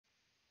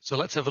So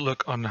let's have a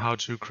look on how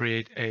to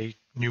create a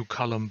new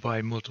column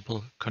by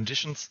multiple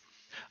conditions.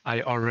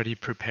 I already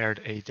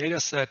prepared a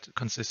data set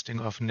consisting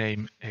of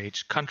name,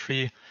 age,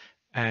 country,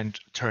 and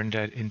turned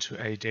that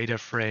into a data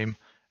frame.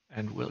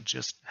 And we'll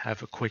just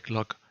have a quick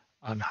look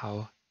on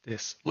how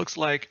this looks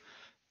like.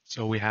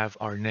 So we have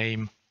our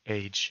name,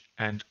 age,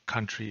 and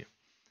country.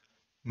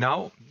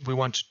 Now we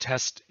want to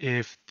test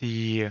if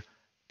the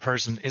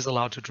person is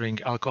allowed to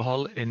drink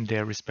alcohol in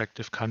their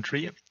respective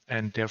country,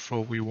 and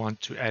therefore we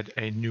want to add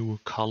a new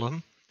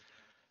column,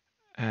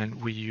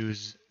 and we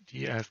use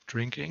df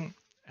drinking,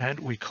 and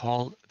we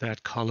call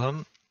that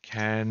column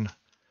can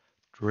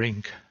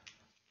drink.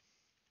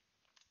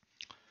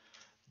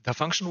 The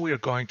function we are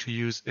going to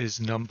use is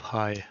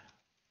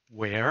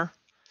np.where,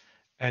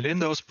 and in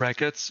those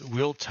brackets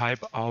we'll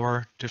type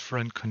our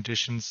different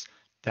conditions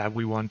that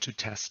we want to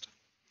test.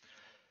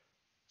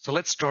 So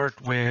let's start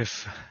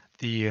with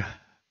the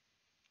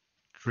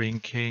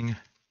drinking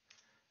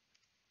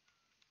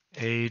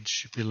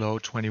age below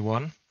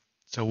 21.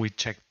 So we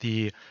check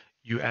the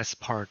US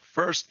part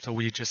first. So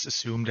we just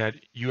assume that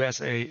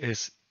USA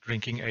is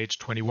drinking age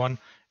 21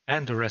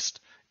 and the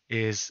rest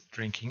is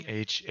drinking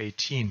age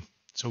 18.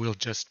 So we'll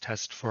just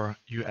test for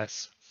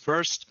US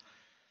first.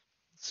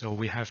 So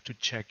we have to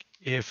check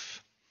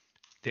if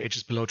the age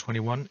is below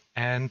 21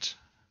 and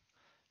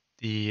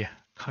the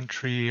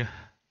country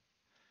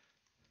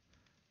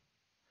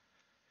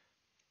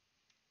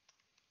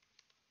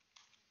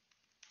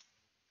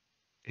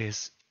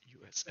is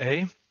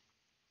USA.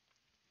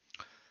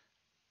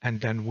 And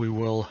then we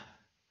will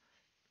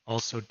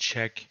also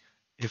check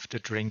if the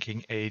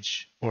drinking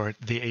age or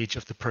the age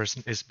of the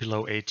person is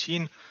below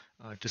 18.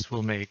 This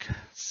will make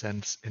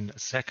sense in a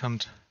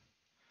second.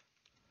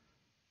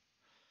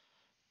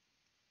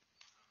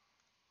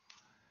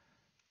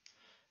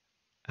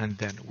 And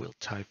then we'll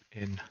type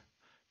in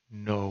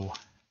no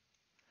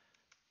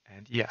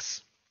and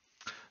yes.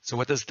 So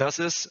what this does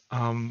is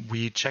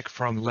we check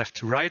from left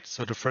to right.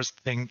 So the first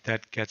thing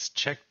that gets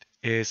checked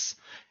is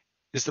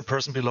the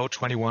person below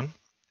 21?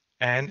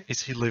 And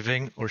is he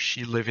living or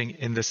she living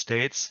in the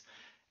States?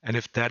 And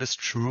if that is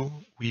true,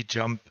 we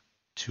jump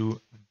to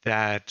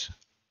that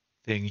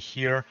thing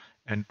here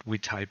and we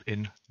type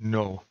in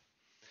no.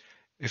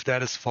 If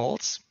that is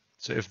false,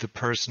 so if the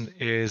person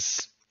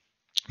is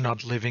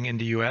not living in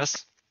the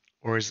US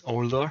or is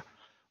older,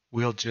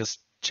 we'll just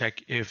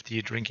check if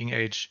the drinking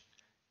age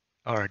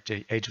or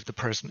the age of the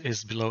person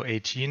is below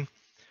 18.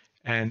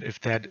 And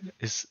if that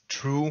is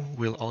true,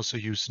 we'll also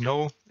use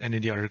no. And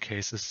in the other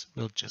cases,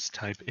 we'll just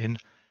type in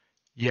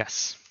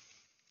yes.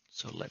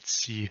 So let's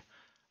see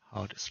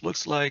how this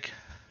looks like.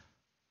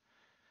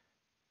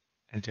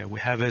 And there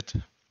we have it.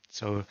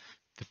 So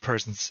the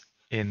persons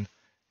in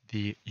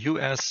the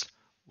US,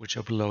 which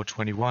are below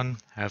 21,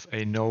 have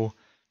a no,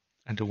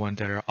 and the ones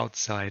that are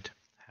outside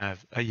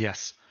have a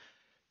yes.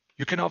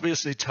 You can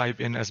obviously type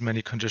in as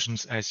many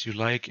conditions as you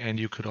like, and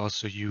you could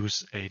also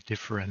use a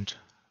different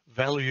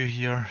value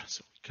here.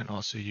 So we can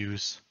also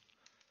use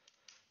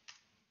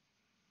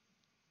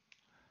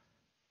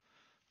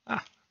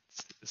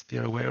it's the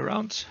other way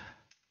around.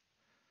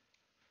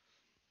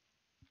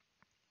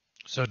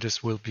 So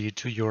this will be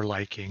to your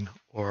liking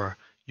or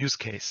use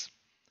case.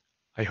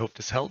 I hope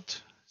this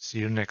helped. See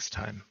you next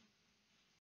time.